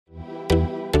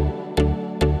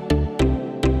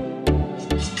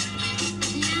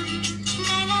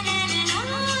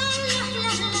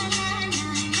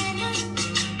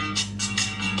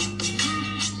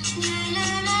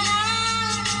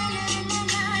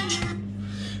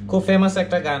খুব ফেমাস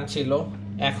একটা গান ছিল,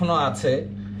 এখনো আছে।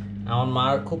 আমার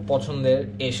মার খুব পছন্দের,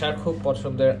 এশার খুব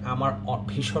পছন্দের, আমার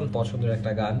ভীষণ পছন্দের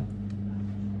একটা গান।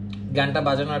 গানটা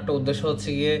বাজানোর একটা উদ্দেশ্য হচ্ছে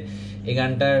গিয়ে এই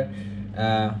গানটার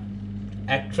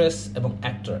অ্যাক্ট্রেস এবং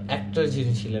অ্যাক্টর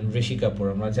যিনি ছিলেন ঋষি কাপুর,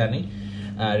 আমরা জানি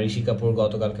ঋষি কাপুর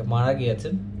গতকালকে মারা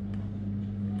গিয়েছেন।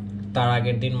 তার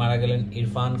আগের দিন মারা গেলেন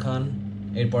ইরফান খান,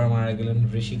 এরপরে মারা গেলেন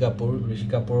ঋষি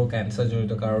কাপুরও ক্যান্সার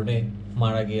জনিত কারণে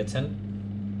মারা গিয়েছেন।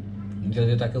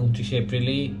 যদিও তাকে 29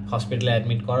 এপ্রিলই হসপিটালে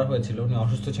অ্যাডমিট করা হয়েছিল। উনি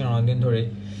অসুস্থ ছিলেন অনেকদিন ধরে,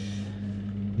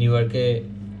 নিউ ইয়র্কে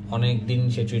অনেক দিন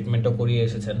সে ট্রিটমেন্টও করিয়ে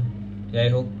এসেছেন। যাই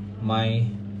হোক, মাই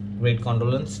great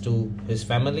condolence to his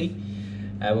family.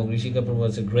 এবং ঋষি কাপুর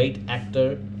ওয়াজ এ গ্রেট অ্যাক্টর,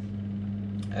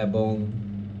 এবং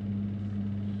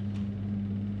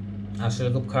আসলে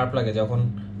খুব খারাপ লাগে যখন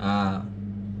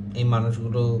এই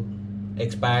মানুষগুলো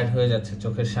এক্সপায়ার্ড হয়ে যাচ্ছে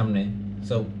চোখের সামনে।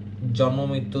 সো জন্ম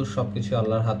মৃত্যু সব কিছু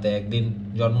আল্লাহর হাতে। একদিন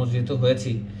জন্ম যেহেতু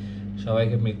হয়েছি,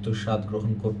 সবাইকে মৃত্যুর স্বাদ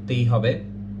গ্রহণ করতেই হবে।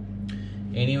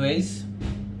 এনিওয়েজ,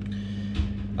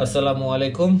 আসসালামু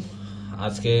আলাইকুম।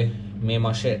 আজকে মে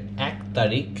মাসের 1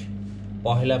 তারিখ,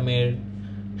 পহেলা মের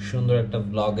সুন্দর একটা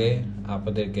ব্লগে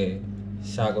আপনাদেরকে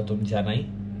স্বাগতম জানাই।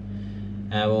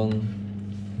 এবং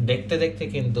দেখতে দেখতে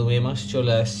কিন্তু মে মাস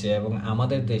চলে আসছে এবং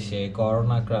আমাদের দেশে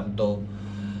করোনা আক্রান্ত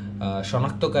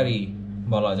শনাক্তকারী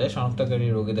বলা যায়, শনাক্তকারী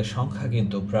রোগীদের সংখ্যা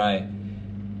কিন্তু প্রায়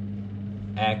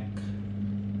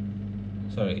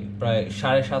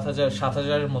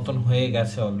 7,500-7,000 মতন হয়ে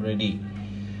গেছে অলরেডি।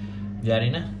 জানি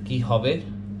না কি হবে,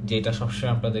 যেটা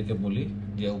সবসময় আপনাদেরকে বলি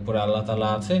যে উপরে আল্লাহ তাআলা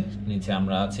আছে, নিচে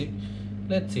আমরা আছি।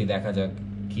 লেটস সি, দেখা যাক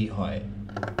কি হয়।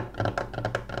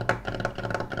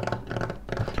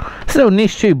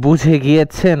 নিশ্চয়ই বুঝে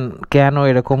গিয়েছেন কেন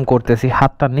এরকম করতেছি,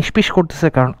 হাতটা নিষ্পিস করতেছে,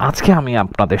 কারণ আজকে আমি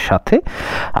আপনাদের সাথে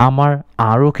আমার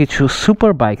আরও কিছু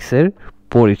সুপার বাইকসের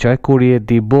পরিচয় করিয়ে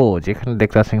দিব। যেখানে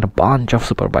দেখতে পাচ্ছেন একটা বাঞ্চ অফ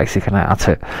সুপার বাইকস এখানে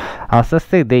আছে। আস্তে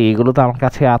আস্তে দেই, এগুলো তো আমার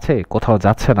কাছে আছে, কোথাও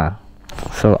যাচ্ছে না।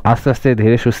 সো আস্তে আস্তে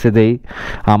ধীরে সুস্থে দেই।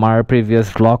 আমার প্রিভিয়াস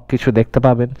ব্লগ কিছু দেখতে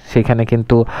পাবেন, সেখানে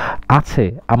কিন্তু আছে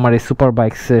আমার এই সুপার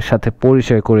বাইকসের সাথে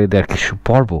পরিচয় করিয়ে দেওয়ার কিছু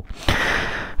পর্ব।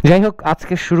 যাই হোক,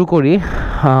 আজকে শুরু করি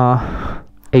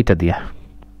এইটা দিয়ে।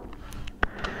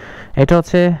 এটা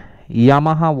হচ্ছে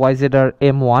ইয়ামাহা YZR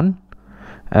M1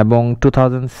 এবং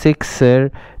 2006-এর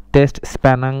টেস্ট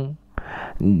স্প্যানাং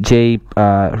যেই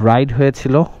রাইড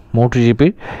হয়েছিল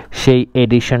মোটোজিপির, সেই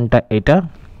এডিশনটা এটা।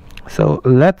 So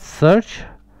let's search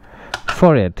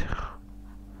for it.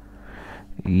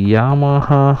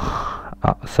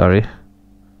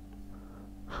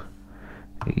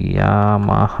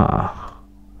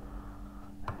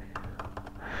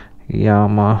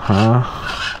 Yamaha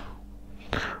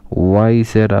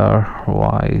YZR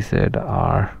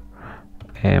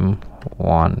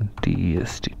M1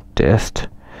 TST test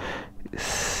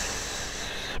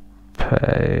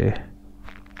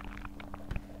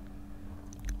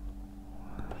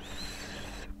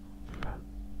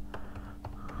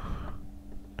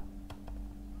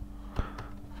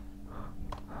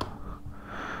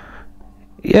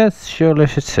Yes, চলে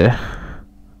এসেছে,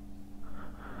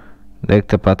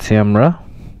 দেখতে পাচ্ছি আমরা।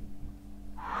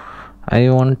 I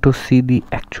want to see the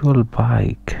actual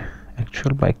bike.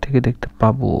 Actual bike থেকে দেখতে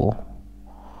পাবো।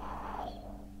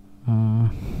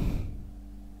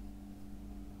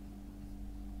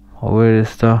 Where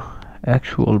is the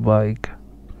actual bike?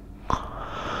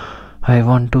 I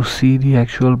want to see the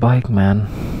actual bike, man.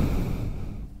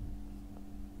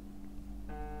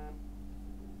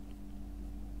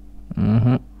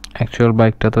 Actual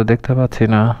bikeটা তো দেখতে পাচ্ছি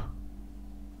না।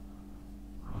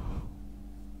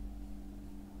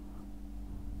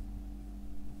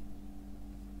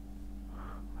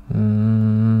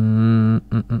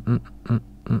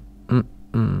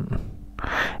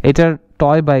 এটার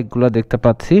টয় বাইকগুলো দেখতে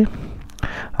পাচ্ছি,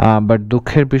 বাট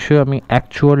দুঃখের বিষয় আমি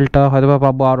অ্যাকচুয়ালটা হয়তো বা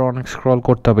পাবো, আরও অনেক স্ক্রল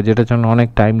করতে হবে, যেটার জন্য অনেক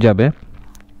টাইম যাবে।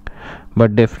 But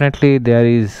definitely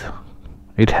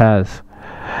it has.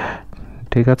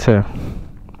 ঠিক আছে,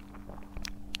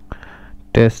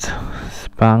 test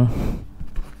স্প্যাং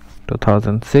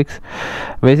 2006,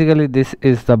 basically this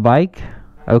is the bike.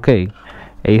 ওকে,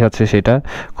 এই হচ্ছে সেটা।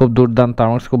 খুব দুর্দান্ত,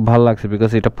 আমার খুব ভালো লাগছে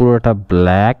বিকজ এটা পুরোটা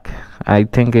ব্ল্যাক। আই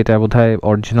থিঙ্ক এটা বোধহয়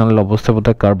অরিজিনাল অবস্থা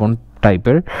বোধহয় কার্বন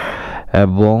টাইপের,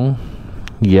 এবং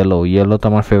ইয়েলো তো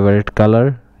আমার ফেভারিট কালার।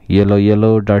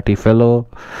 ইয়েলো ডার্টি ফেলো,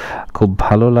 খুব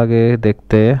ভালো লাগে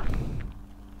দেখতে।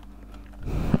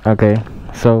 ওকে,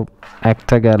 সো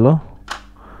একটা গেল।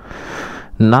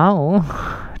 নাও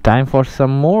time for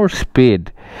some more speed.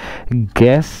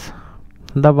 Guess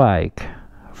the bike,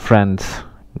 friends,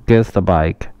 guess the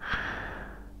bike.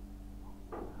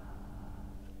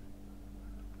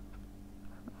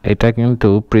 এটা কিন্তু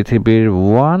পৃথিবীর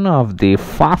one of the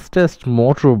fastest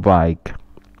motorbike.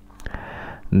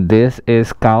 This is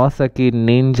Kawasaki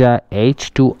Ninja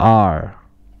H2R.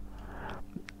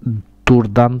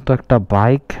 দুর্দান্ত একটা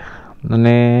বাইক,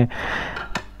 মানে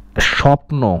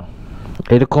স্বপ্ন,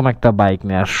 এরকম একটা বাইক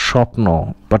নেওয়ার স্বপ্ন,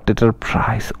 বাট এটার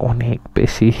প্রাইস অনেক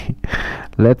বেশি।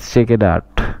 Let's check it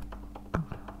out.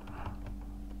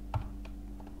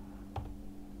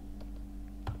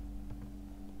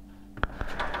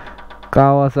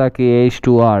 Kawasaki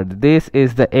H2R. This is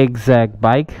the exact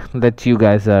bike that you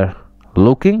guys are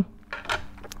looking.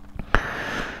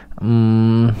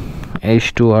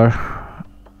 H2R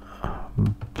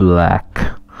black.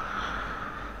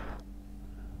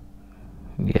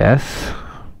 Yes,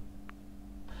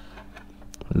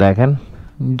 দেখেন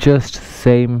just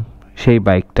same সেই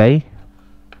বাইকটাই,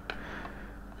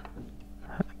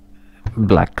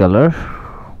 black color।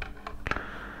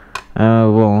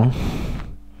 এবং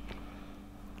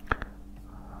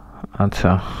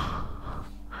আচ্ছা,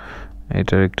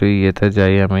 এটার একটু ইয়েতে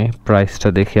যাই, আমি প্রাইসটা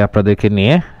দেখি আপনাদেরকে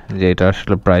নিয়ে যে এটা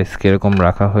আসলে প্রাইস কিরকম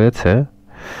রাখা হয়েছে।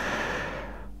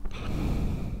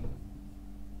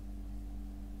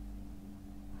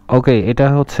 ওকে, এটা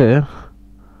হচ্ছে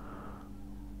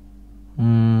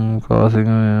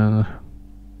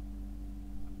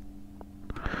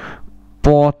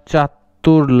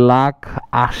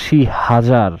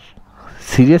 ৭৫,৮০,০০০।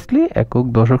 সিরিয়াসলি? একক,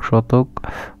 দশক, শতক,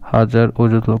 হাজার,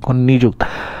 অযুত, লক্ষ, নিযুত।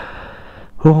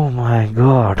 ও মাই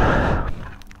গড,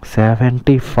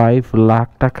 75 লাখ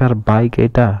টাকার বাইক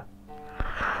এটা।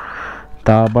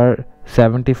 তা আবার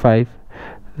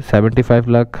 75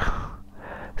 lakh,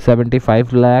 75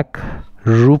 lakh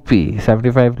rupee,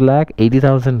 75 lakh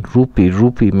 80,000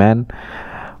 rupee man.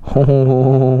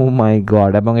 Oh my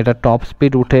god, এবং এটা টপ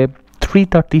স্পিড উঠে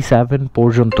 337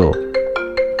 পর্যন্ত।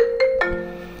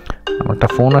 আমার একটা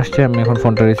ফোন আসছে, আমি এখন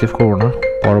ফোনটা রিসিভ করবো না,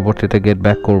 পরবর্তীতে গেট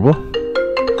ব্যাক করব।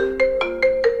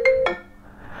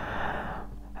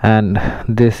 and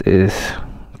this is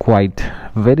quite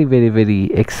very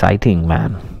exciting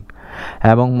man।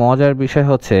 এবং মজার বিষয়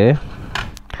হচ্ছে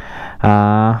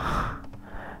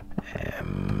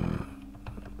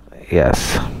yes,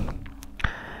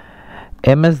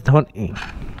 MS Dhoni,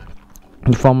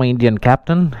 former Indian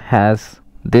captain, has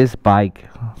this bike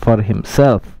for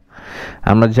himself।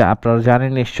 আপনারা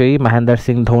জানেন নিশ্চয়ই Mahendra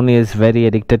Singh Dhoni is very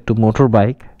addicted to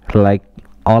motorbike like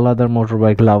all other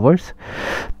motorbike lovers।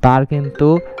 তার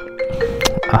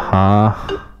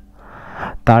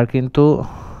কিন্তু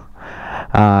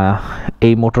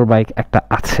এই মোটরবাইক একটা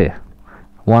আছে,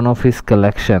 one of his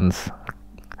collections।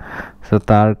 so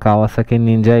তার কাওয়াসাকি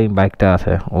নিনজা এই বাইকটা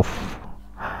আছে। উফ,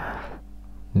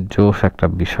 জোশ একটা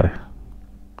বিষয়,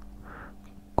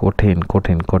 কঠিন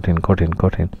কঠিন কঠিন কঠিন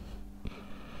কঠিন,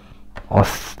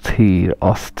 অস্থির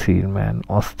অস্থির ম্যান,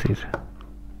 অস্থির।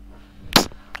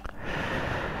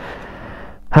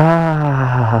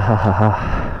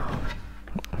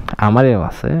 আমারও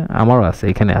আছে,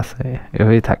 এখানে আছে,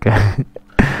 এভাবেই থাকে।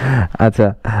 আচ্ছা,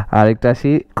 আরেকটা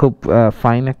আসি, খুব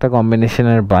ফাইন একটা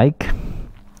কম্বিনেশনের বাইক,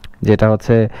 যেটা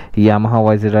হচ্ছে Yamaha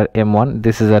ওয়াইজেরার M1।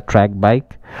 This is a track bike,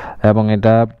 এবং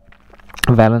এটা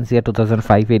ভ্যালেন্সিয়া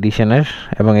 2005 এডিশনের,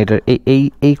 এবং এটার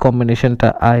এই কম্বিনেশনটা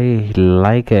I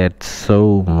like it so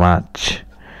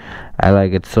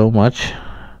much.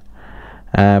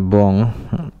 এবং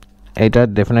এটা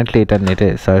ডেফিনেটলি এটা নেটে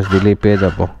সার্চ দিলেই পেয়ে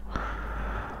যাব।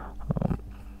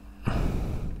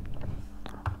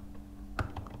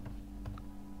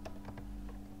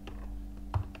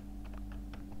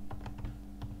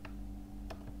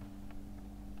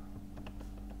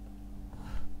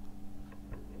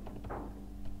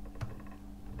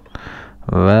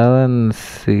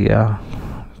 Valencia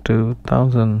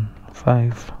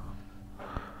 2005,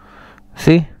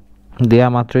 see, দেয়া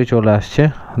মাত্রই চলে আসছে।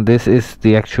 This is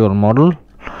the actual model,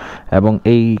 এবং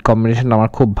এই কম্বিনেশনটা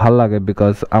আমার খুব ভালো লাগে,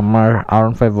 বিকজ আমার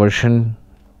R15 ভার্সন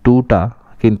 2টা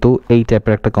কিন্তু এই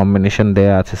টাইপের একটা কম্বিনেশন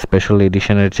দেয়া আছে, স্পেশাল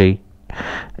এডিশনের যেই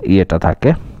ইয়েটা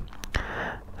থাকে।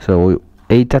 সো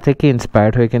এইটা থেকে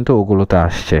ইন্সপায়ার্ড হয়ে কিন্তু ওগুলোতে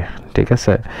আসছে, ঠিক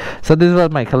আছে। So this was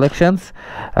my collections.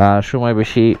 সময়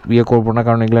বেশি ইয়ে করবো না,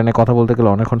 কারণ এগুলো নিয়ে কথা বলতে গেলে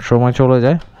অনেকক্ষণ সময় চলে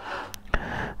যায়।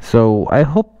 So I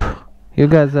hope you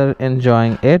guys are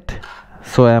enjoying it,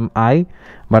 so am I,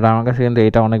 but আমার কাছে কিন্তু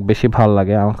এটা অনেক বেশি ভালো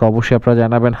লাগে। আমাকে অবশ্যই আপনারা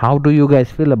জানাবেন, how do you guys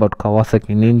feel about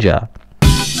Kawasaki Ninja?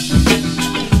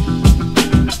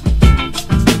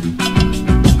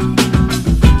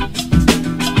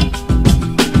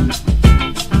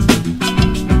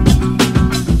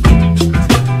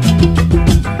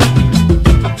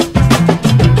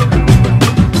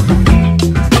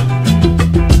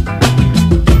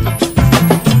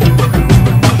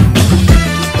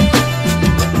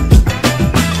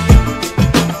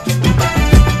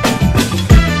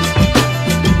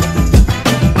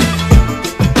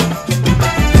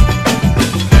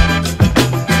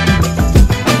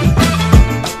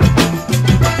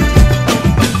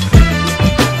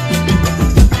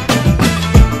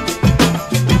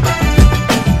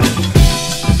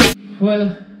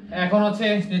 এখন হচ্ছে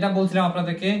যেটা বলছিলাম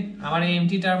আপনাদেরকে, আমার এই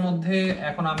এমটিটার মধ্যে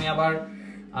এখন আমি আবার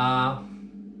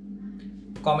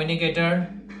কমিউনিকেটর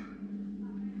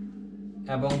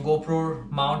এবং গোপ্রোর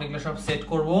মাউন্ট এগুলো সব সেট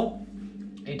করব,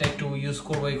 এটা একটু ইউজ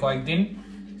করব এই কয়েকদিন।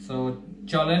 সো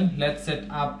চলেন, let's set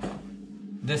up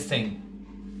this thing.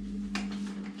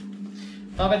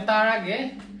 তবে তার আগে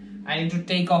I need to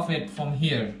take of it from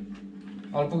here.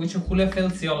 অল্প কিছু খুলে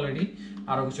ফেলছি অলরেডি,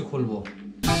 আরো কিছু খুলবো।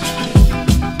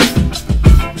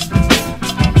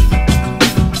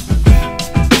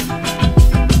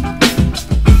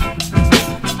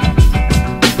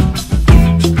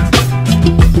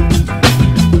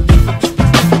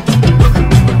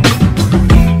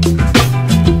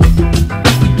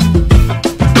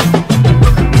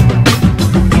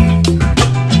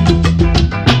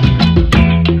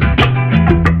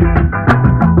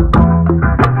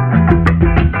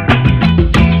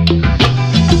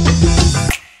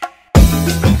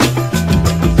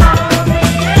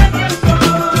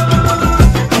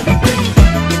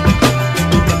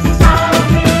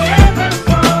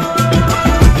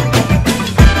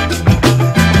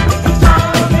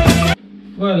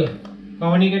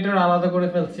 কমিউনিকেটর আলাদা করে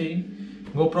ফেলছি,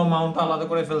 গোপ্রো মাউন্ট আলাদা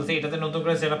করে ফেলছি। এটাতে নতুন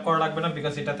করে সেটআপ করা লাগবে না,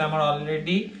 বিকজ এটাতে আমার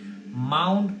অলরেডি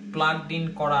মাউন্ট প্লাগড ইন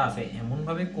করা আছে। এমন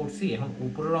ভাবে করছি এখন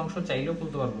উপরের অংশ চাইলেও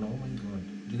খুলতে পারবো না। ও মাই গড,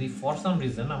 যদি ফর সাম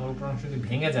রিজন আমার উপরের অংশ যদি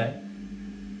ভেঙে যায়,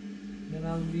 then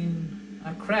I'll be in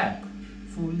a crap,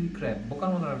 fully crap, বোকার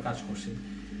মতো আর কাজ করছি।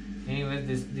 Anyway,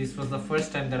 this was the first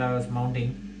time that I was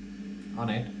mounting on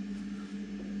it.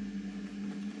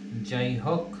 যাই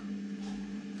হোক,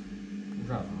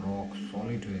 পুরা রক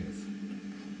সলিড হয়ে গেছে।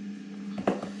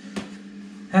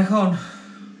 এখন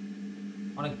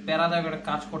অনেক প্যারাদায়ক একটা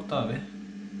কাজ করতে হবে,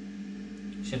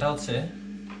 সেটা হচ্ছে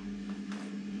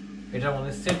এটার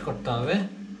মধ্যে সেট করতে হবে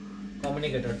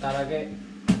কমিউনিকেটর। তার আগে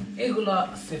এগুলা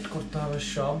সেট করতে হবে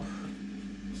সব।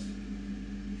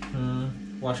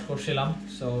 ওয়াশ করছিলাম,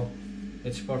 সো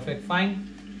ইটস পারফেক্ট ফাইন।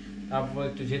 তারপর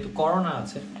একটু যেহেতু করোনা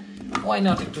আছে, ওয়াই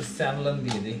নট একটু স্যানলান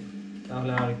দিয়ে দিই,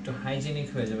 তাহলে আর একটু হাইজেনিক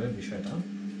হয়ে যাবে বিষয়টা।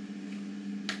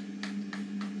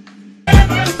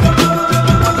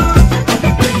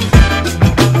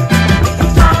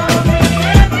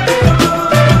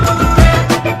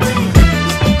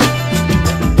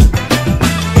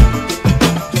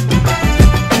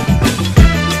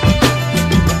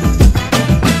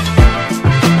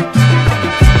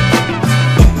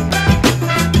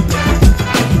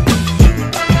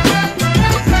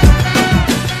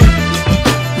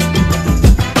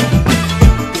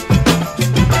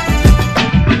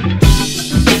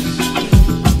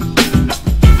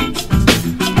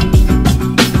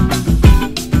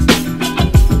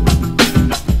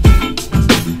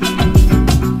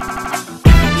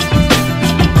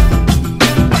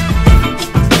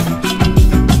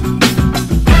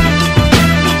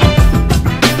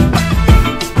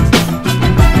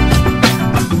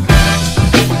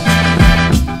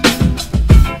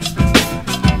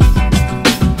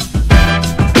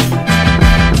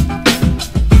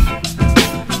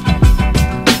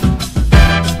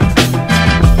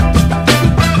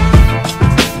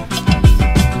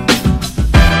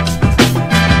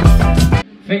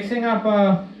 Fixing up a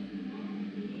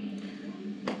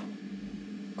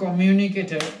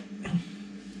communicator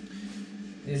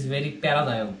is very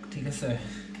প্যারাদায়ক, ঠিক আছে?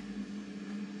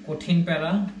 কঠিন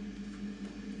প্যারা,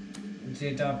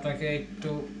 যেটা আপনাকে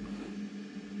একটু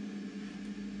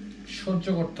সহ্য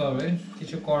করতে হবে,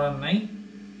 কিছু করার নাই।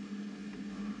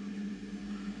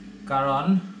 কারণ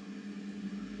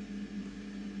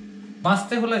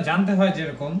বাঁচতে হলে জানতে হয়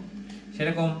যেরকম,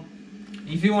 সেরকম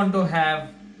if you want to have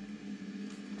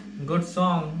good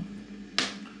song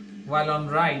while on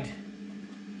ride,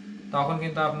 তখন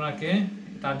কিন্তু আপনাকে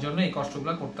তার জন্য এই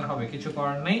কষ্টগুলো করতে হবে, কিছু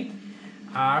করার নেই।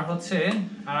 আর হচ্ছে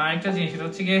আর আরেকটা জিনিস, সেটা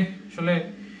হচ্ছে কি আসলে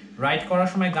রাইড করার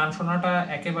সময় গান শোনাটা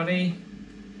একেবারেই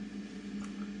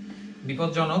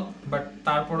বিপজ্জনক, বাট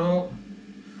তারপরেও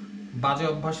বাজে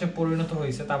অভ্যাসে পরিণত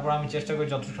হয়েছে। তারপর আমি চেষ্টা করি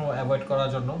যত সময় অ্যাভয়েড করার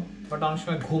জন্য, বাট অনেক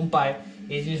সময় ঘুম পায়।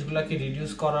 এই জিনিসগুলোকে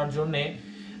রিডিউস করার জন্যে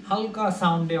হালকা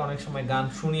সাউন্ডে অনেক সময় গান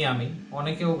শুনি আমি।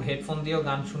 অনেকেও হেডফোন দিয়েও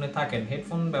গান শুনে থাকেন।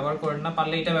 হেডফোন ব্যবহার করেন না,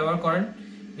 পারলে এটা ব্যবহার করেন,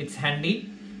 ইটস হ্যান্ডি।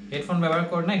 হেডফোন ব্যবহার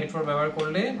করেন না, হেডফোন ব্যবহার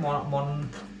করলে মন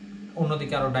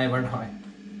অন্যদিকে আরো ডাইভার্ট হয়।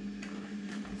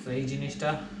 তো এই জিনিসটা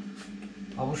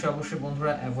অবশ্যই অবশ্যই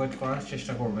বন্ধুরা অ্যাভয়েড করার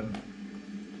চেষ্টা করবেন।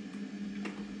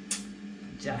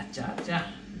 যা যা যা,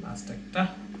 লাস্ট একটা,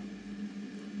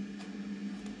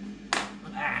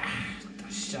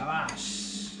 শাবাশ।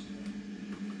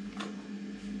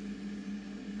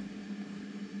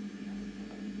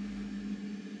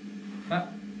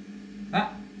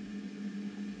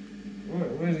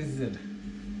 Where is it?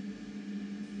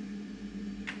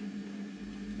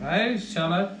 আরে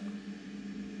শালা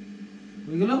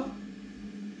ওইগুলো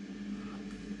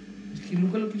কি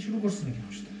লুকালো কি শুরু করছে নাকি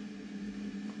আমার সাথে?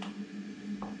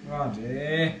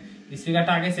 আরে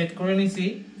স্পিকারটা আগে সেট করে নিছি,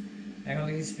 এখন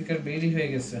দেখি স্পিকার বেরি হয়ে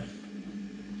গেছে।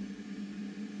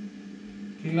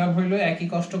 কি লাভ হইলো, একই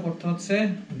কষ্ট করতে হচ্ছে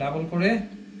ডাবল করে।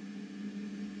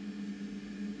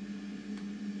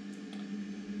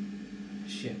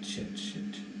 Shit shit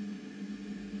shit.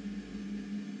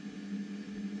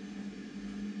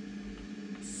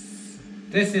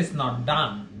 This is not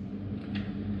done.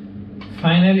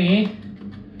 Finally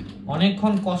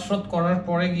অনেকক্ষণ কসরত করার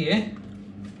পরে গিয়ে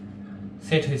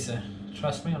সেট হয়েছে।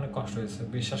 ট্রাস্ট মি, অনেক কষ্ট হয়েছে,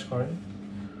 বিশ্বাস করেন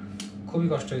খুবই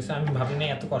কষ্ট হয়েছে। আমি ভাবিনি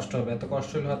এত কষ্ট হবে, এত কষ্ট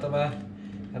হলে হয়তো বা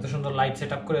এত সুন্দর লাইট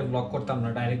সেট আপ করে ব্লগ করতাম না,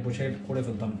 ডাইরেক্ট বসে করে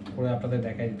ফেলতাম, করে আপনাদের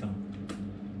দেখাই দিতাম।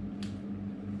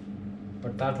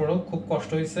 বাট তারপরেও খুব কষ্ট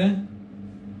হয়েছে।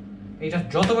 এটা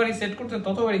যতবারই সেট করতে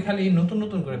ততবারই খালি নতুন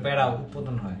নতুন করে প্যারা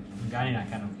উৎপাদন হয়, জানি না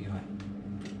কেন কি হয়।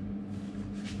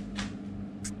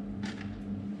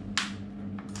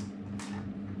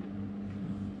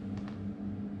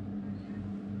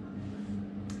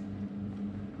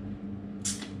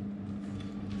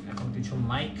 এখন কিছু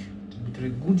মাইক ভিতরে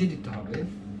গুঁজে দিতে হবে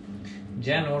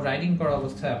যেন রাইডিং করা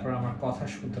অবস্থায় আপনারা আমার কথা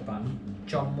শুনতে পান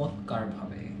চমৎকার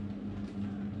ভাবে।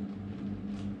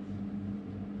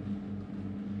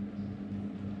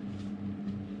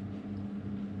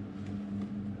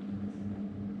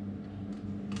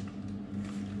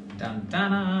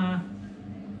 টানা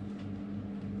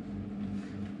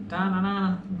টানা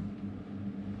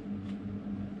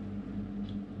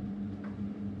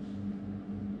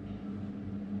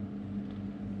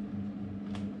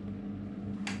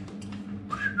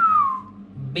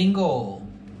বিঙ্গো,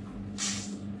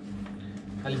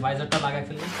 খালি ভাইজারটা লাগাই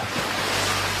ফেললে।